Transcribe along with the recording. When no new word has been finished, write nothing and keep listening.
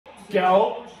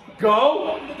Go.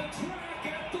 Go.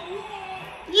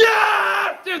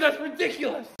 Yeah! Dude, that's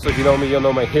ridiculous. So if you know me, you'll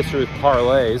know my history with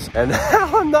parlays. And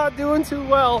I'm not doing too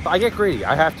well. I get greedy.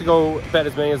 I have to go bet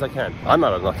as many as I can. I'm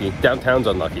not unlucky. Downtown's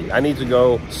unlucky. I need to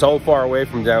go so far away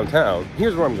from downtown.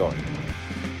 Here's where I'm going.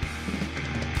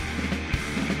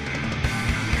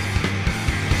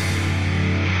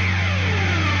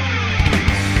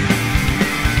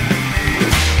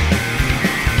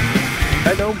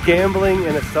 I know gambling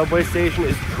in a subway station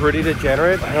is pretty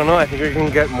degenerate. I don't know, I think we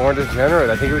can get more degenerate.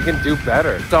 I think we can do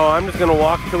better. So I'm just gonna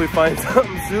walk until we find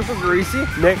something super greasy,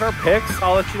 make our picks.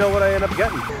 I'll let you know what I end up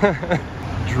getting.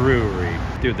 Drury.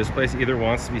 Dude, this place either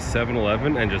wants to be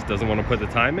 7-Eleven and just doesn't want to put the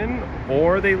time in,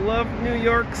 or they love New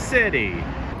York City.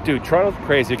 Dude, Toronto's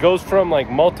crazy. It goes from like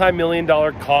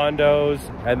multi-million-dollar condos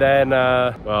and then,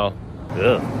 well,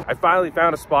 ugh. I finally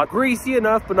found a spot greasy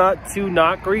enough, but not too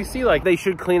not greasy. Like they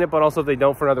should clean it, but also if they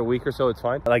don't for another week or so, it's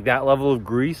fine. Like that level of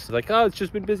grease. Like, oh, it's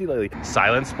just been busy lately.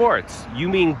 Silent sports. You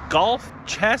mean golf,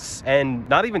 chess, and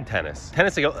not even tennis.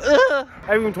 Tennis, I go, ugh. I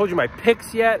haven't even told you my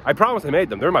picks yet. I promise I made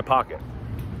them. They're in my pocket.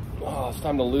 Oh, it's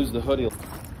time to lose the hoodie.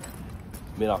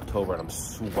 Mid-October and I'm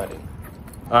sweating.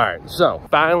 All right, so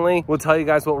finally, we'll tell you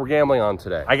guys what we're gambling on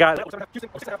today. I got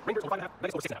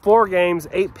 4 games,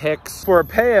 8 picks for a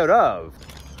payout of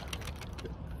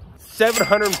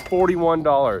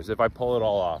 $741 if I pull it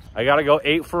all off. I gotta go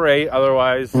 8 for 8,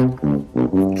 otherwise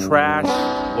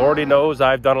trash. Lordy knows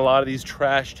I've done a lot of these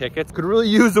trash tickets. Could really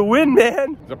use a win,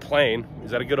 man. The plane,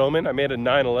 is that a good omen? I made a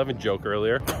 9/11 joke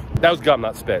earlier. That was gum,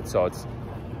 not spit, so it's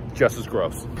just as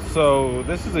gross. So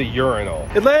this is a urinal.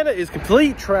 Atlanta is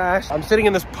complete trash. I'm sitting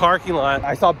in this parking lot.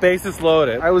 I saw bases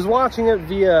loaded. I was watching it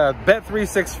via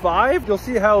Bet365. You'll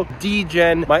see how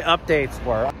degen my updates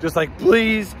were. Just like,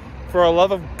 please, for a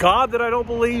love of God that I don't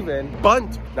believe in,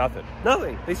 bunt. Nothing.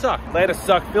 Nothing. They suck. Atlanta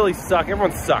sucks. Philly suck.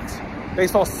 Everyone sucks.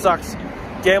 Baseball sucks.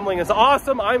 Gambling is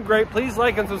awesome. I'm great. Please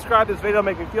like and subscribe to this video.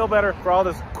 Make me feel better for all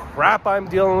this crap I'm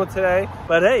dealing with today.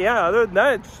 But hey, yeah, other than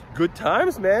that, it's good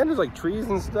times, man. There's like trees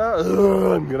and stuff.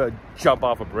 Ugh, I'm gonna jump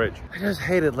off a bridge. I just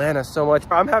hate Atlanta so much.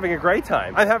 I'm having a great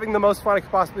time. I'm having the most fun I could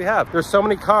possibly have. There's so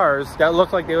many cars that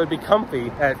look like they would be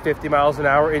comfy at 50 miles an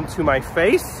hour into my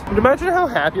face. And imagine how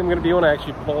happy I'm gonna be when I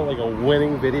actually pull like a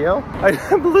winning video.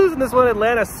 I'm losing this one.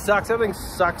 Atlanta sucks. Everything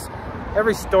sucks.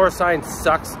 Every store sign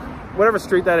sucks. Whatever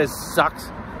street that is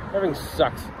sucks. Everything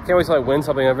sucks. Can't wait till I win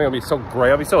something. Everything will be so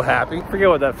great. I'll be so happy. Forget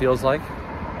what that feels like.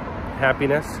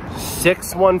 Happiness.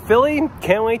 6-1 Philly.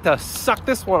 Can't wait to suck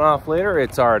this one off later.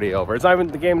 It's already over. It's not even,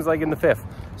 the game's like in the 5th.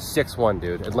 6-1,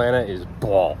 dude. Atlanta is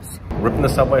balls. Ripping the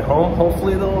subway home.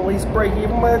 Hopefully they'll at least break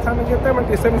even by the time we get there. Might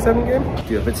be a 7-7 game.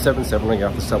 Dude, if it's 7-7 when I get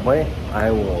off the subway,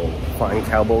 I will find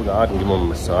Cowboy God and give him a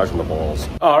massage on the balls.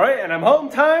 All right, and I'm home.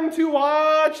 Time to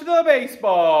watch the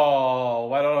baseball.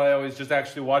 Why don't I always just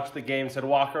actually watch the game instead of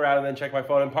walk around and then check my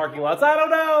phone in parking lots? I don't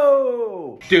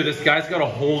know. Dude, this guy's got a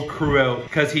whole crew out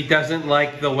because he doesn't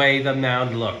like the way the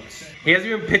mound looks. He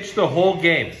hasn't even pitched the whole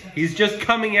game. He's just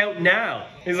coming out now.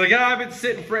 He's like, I've been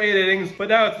sitting for 8 innings, but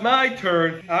now it's my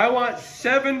turn. I want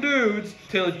 7 dudes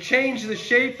to change the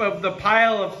shape of the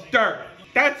pile of dirt.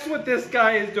 That's what this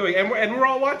guy is doing. And we're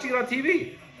all watching it on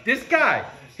TV. This guy,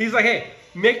 he's like, hey,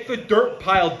 make the dirt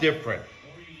pile different.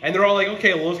 And they're all like,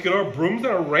 okay, well, let's get our brooms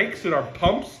and our rakes and our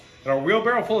pumps and our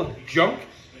wheelbarrow full of junk.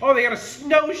 Oh, they got a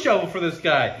snow shovel for this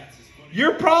guy.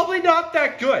 You're probably not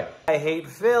that good. I hate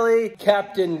Philly.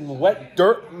 Captain Wet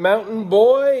Dirt Mountain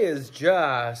Boy is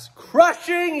just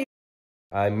crushing.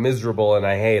 I'm miserable and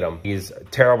I hate him. He's a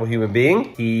terrible human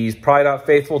being. He's probably not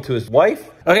faithful to his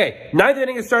wife. Okay, 9th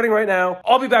inning is starting right now.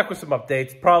 I'll be back with some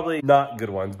updates. Probably not good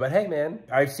ones, but hey man,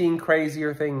 I've seen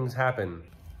crazier things happen.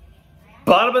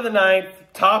 Bottom of the 9th,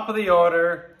 top of the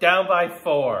order, down by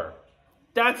 4.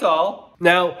 That's all.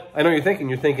 Now, I know you're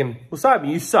thinking, well, Simon,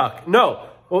 you suck. No,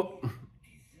 well,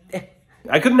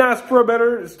 I couldn't ask for a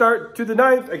better start to the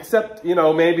 9th, except, you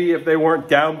know, maybe if they weren't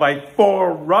down by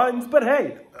 4 runs. But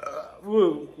hey,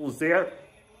 we'll see how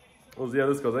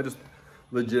this goes. I just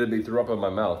legitimately threw up in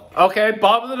my mouth. Okay,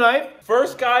 bottom of the 9th.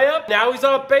 First guy up. Now he's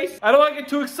on base. I don't want to get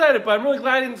too excited, but I'm really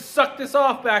glad I didn't suck this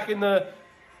off back in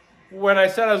when I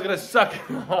said I was going to suck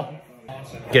it off.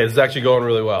 Okay, this is actually going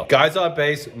really well. Guys on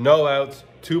base, no outs,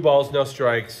 2 balls, no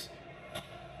strikes.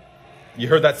 You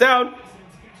heard that sound?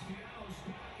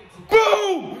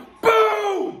 Boom!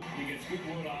 Boom!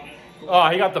 Oh,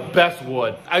 he got the best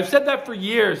wood. I've said that for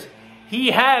years.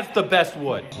 He has the best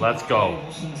wood. Let's go.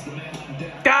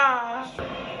 Ah!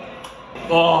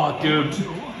 Oh, dude.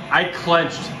 I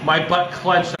clenched. My butt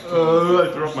clenched. I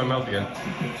threw up my mouth again.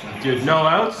 Dude, no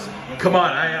outs? Come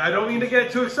on, I don't mean to get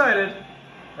too excited.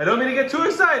 I don't mean to get too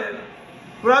excited,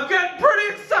 but I'm getting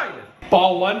pretty excited.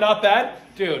 Ball one, not bad.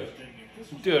 Dude,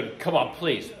 come on,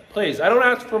 please. Please, I don't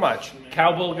ask for much.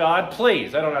 Cowbell God,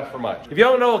 please, I don't ask for much. If you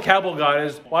don't know what Cowbell God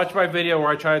is, watch my video where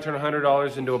I try to turn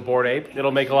 $100 into a Bored Ape.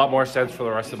 It'll make a lot more sense for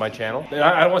the rest of my channel.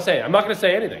 I don't want to say it. I'm not going to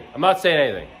say anything. I'm not saying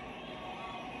anything.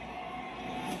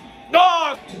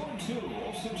 Oh!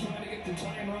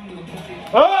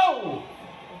 Oh!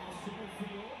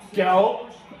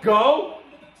 Go!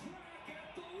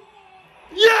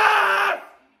 Yeah!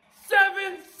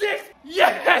 7-6!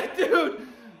 Yeah, dude!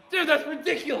 Dude, that's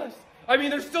ridiculous. I mean,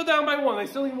 they're still down by one. They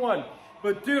still need one.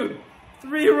 But dude,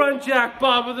 3-run jack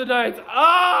bomb of the night.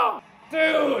 Oh!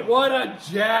 Dude, what a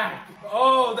jack.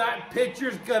 Oh, that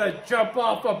pitcher's gonna jump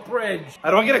off a bridge. I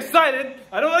don't want to get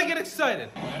excited.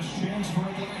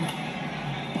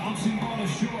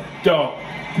 Don't.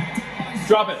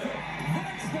 Drop it.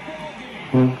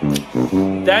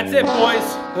 That's it,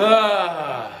 boys.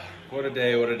 What a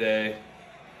day.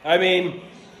 I mean,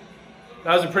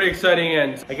 that was a pretty exciting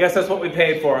end. I guess that's what we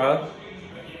paid for, huh?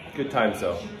 Good times,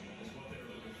 though.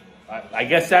 I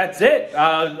guess that's it.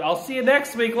 I'll see you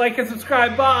next week. Like and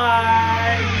subscribe.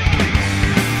 Bye.